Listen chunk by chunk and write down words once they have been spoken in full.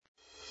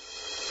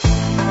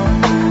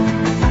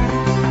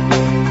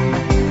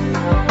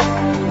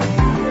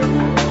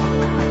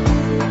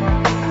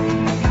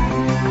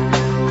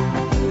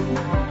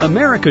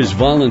America's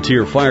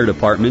volunteer fire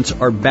departments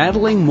are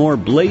battling more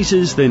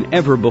blazes than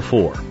ever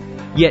before.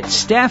 Yet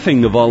staffing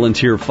the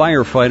volunteer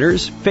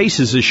firefighters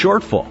faces a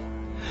shortfall.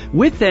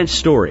 With that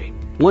story,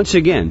 once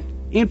again,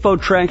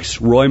 InfoTrack's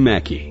Roy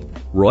Mackey.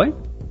 Roy?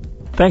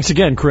 Thanks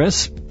again,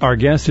 Chris. Our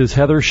guest is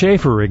Heather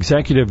Schaefer,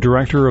 Executive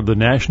Director of the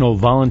National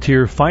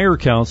Volunteer Fire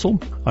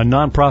Council, a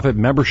nonprofit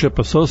membership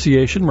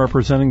association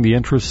representing the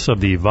interests of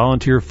the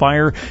volunteer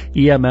fire,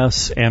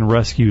 EMS, and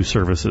rescue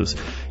services.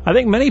 I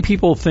think many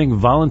people think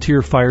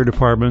volunteer fire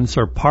departments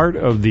are part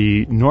of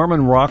the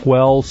Norman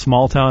Rockwell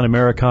small-town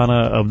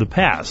Americana of the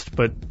past,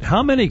 but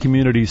how many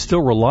communities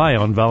still rely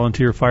on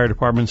volunteer fire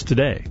departments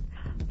today?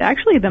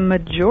 Actually, the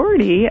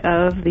majority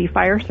of the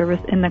fire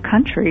service in the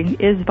country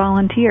is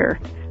volunteer.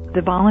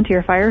 The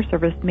volunteer fire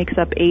service makes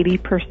up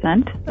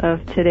 80%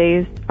 of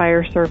today's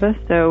fire service,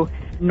 so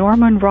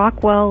Norman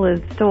Rockwell is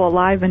still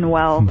alive and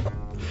well.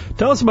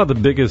 Tell us about the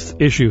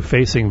biggest issue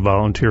facing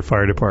volunteer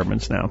fire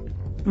departments now.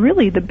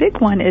 Really, the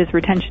big one is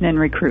retention and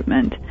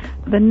recruitment.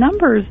 The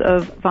numbers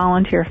of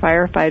volunteer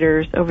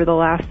firefighters over the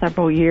last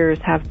several years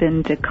have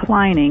been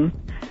declining.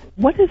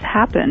 What has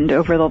happened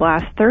over the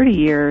last 30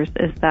 years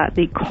is that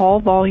the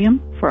call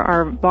volume for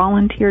our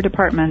volunteer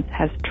departments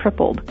has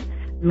tripled,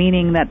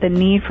 meaning that the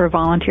need for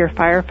volunteer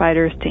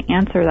firefighters to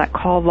answer that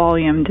call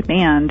volume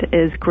demand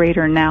is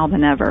greater now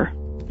than ever.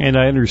 And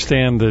I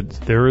understand that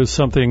there is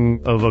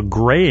something of a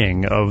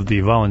graying of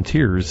the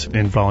volunteers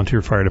in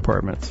volunteer fire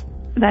departments.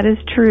 That is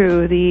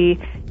true. The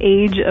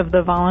age of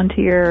the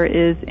volunteer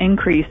is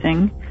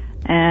increasing,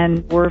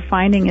 and we're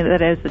finding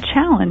that as a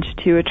challenge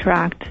to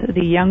attract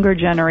the younger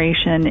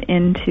generation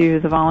into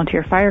the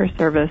volunteer fire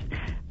service,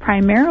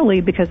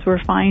 primarily because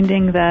we're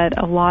finding that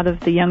a lot of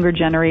the younger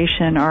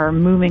generation are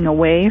moving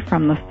away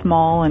from the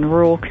small and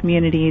rural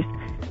communities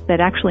that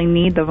actually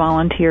need the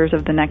volunteers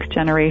of the next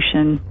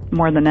generation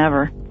more than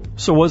ever.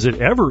 So was it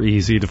ever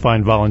easy to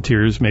find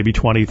volunteers maybe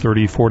 20,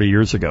 30, 40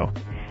 years ago?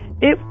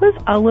 It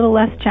was a little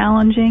less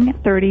challenging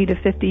 30 to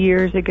 50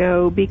 years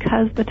ago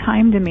because the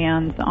time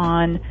demands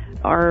on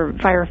our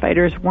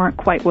firefighters weren't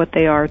quite what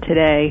they are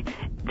today.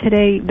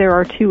 Today, there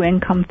are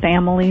two-income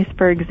families,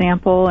 for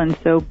example, and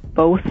so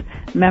both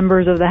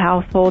members of the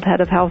household, head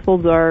of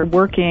households, are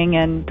working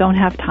and don't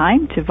have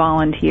time to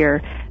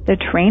volunteer. The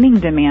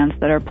training demands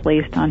that are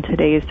placed on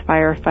today's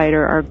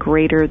firefighter are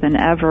greater than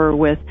ever,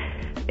 with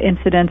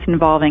incidents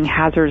involving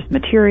hazardous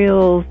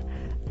materials,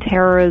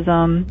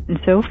 terrorism, and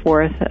so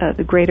forth,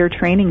 the greater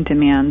training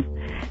demands.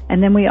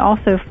 And then we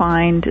also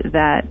find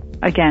that,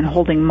 again,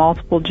 holding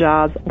multiple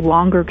jobs,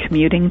 longer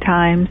commuting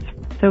times.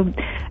 So,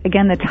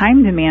 again, the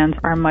time demands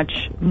are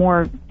much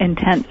more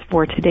intense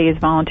for today's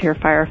volunteer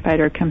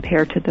firefighter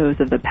compared to those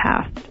of the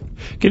past.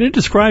 Can you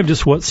describe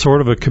just what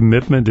sort of a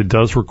commitment it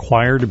does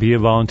require to be a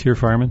volunteer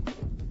fireman?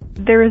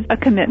 There is a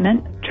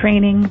commitment.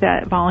 Training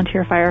that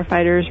volunteer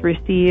firefighters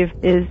receive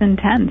is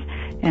intense.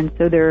 And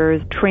so there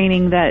is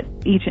training that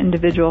each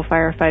individual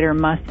firefighter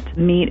must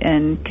meet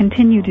and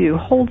continue to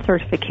hold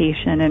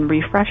certification and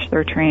refresh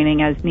their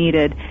training as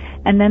needed.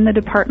 And then the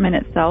department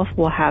itself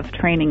will have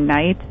training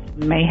nights,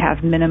 may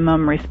have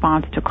minimum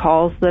response to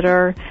calls that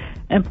are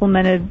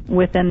implemented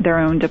within their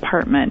own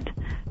department.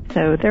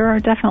 So there are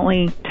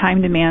definitely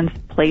time demands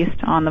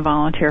placed on the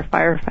volunteer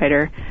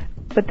firefighter.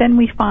 But then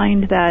we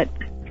find that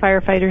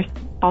firefighters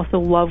also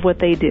love what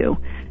they do.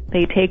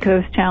 They take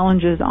those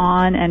challenges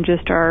on and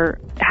just are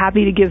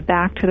happy to give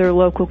back to their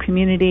local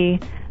community.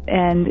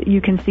 And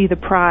you can see the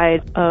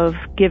pride of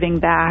giving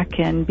back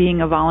and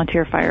being a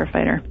volunteer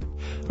firefighter.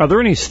 Are there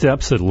any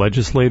steps that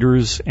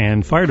legislators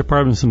and fire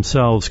departments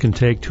themselves can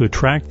take to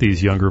attract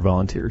these younger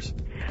volunteers?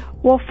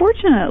 Well,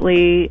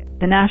 fortunately,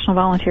 the National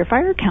Volunteer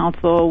Fire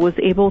Council was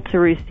able to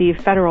receive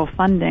federal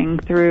funding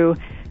through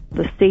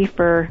the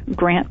SAFER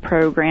grant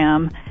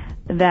program,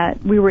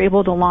 that we were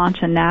able to launch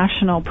a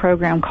national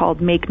program called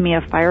Make Me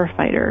a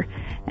Firefighter.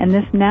 And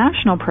this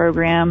national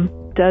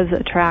program does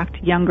attract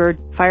younger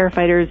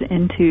firefighters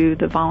into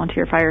the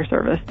volunteer fire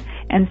service.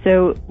 And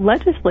so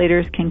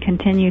legislators can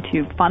continue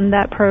to fund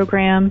that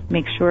program,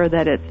 make sure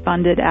that it's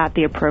funded at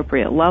the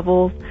appropriate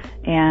levels,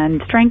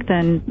 and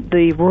strengthen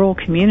the rural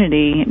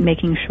community,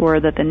 making sure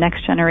that the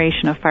next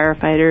generation of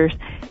firefighters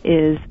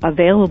is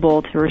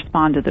available to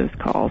respond to those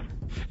calls.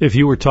 If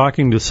you were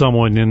talking to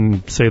someone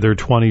in, say, their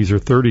 20s or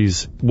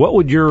 30s, what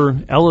would your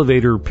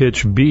elevator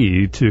pitch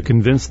be to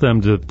convince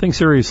them to think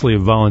seriously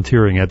of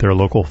volunteering at their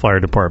local fire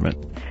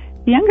department?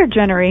 The younger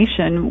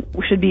generation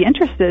should be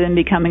interested in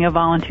becoming a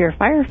volunteer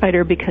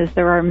firefighter because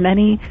there are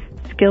many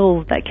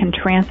skills that can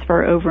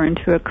transfer over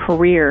into a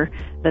career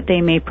that they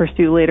may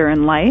pursue later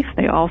in life.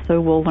 They also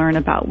will learn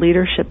about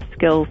leadership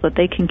skills that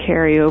they can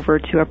carry over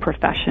to a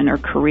profession or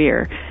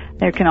career.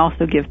 They can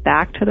also give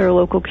back to their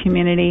local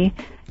community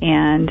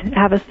and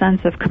have a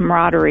sense of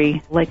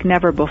camaraderie like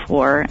never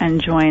before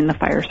and join the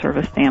fire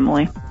service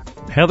family.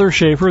 Heather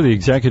Schaefer, the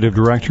Executive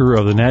Director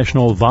of the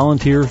National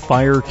Volunteer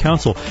Fire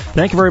Council.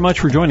 Thank you very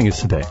much for joining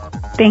us today.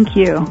 Thank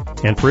you.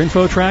 And for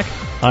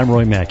InfoTrack, I'm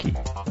Roy Mackey.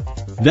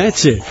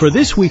 That's it for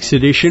this week's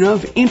edition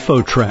of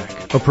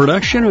InfoTrack, a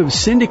production of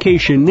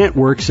Syndication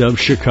Networks of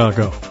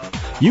Chicago.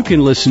 You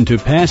can listen to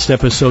past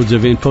episodes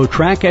of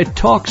InfoTrack at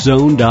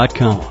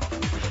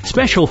TalkZone.com.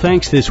 Special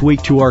thanks this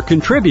week to our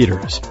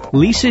contributors,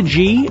 Lisa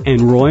G.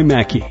 and Roy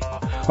Mackey.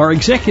 Our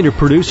executive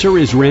producer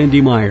is Randy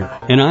Meyer,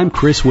 and I'm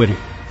Chris Whitting.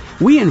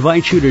 We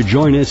invite you to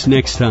join us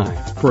next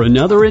time for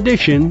another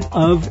edition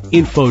of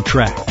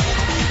InfoTrack.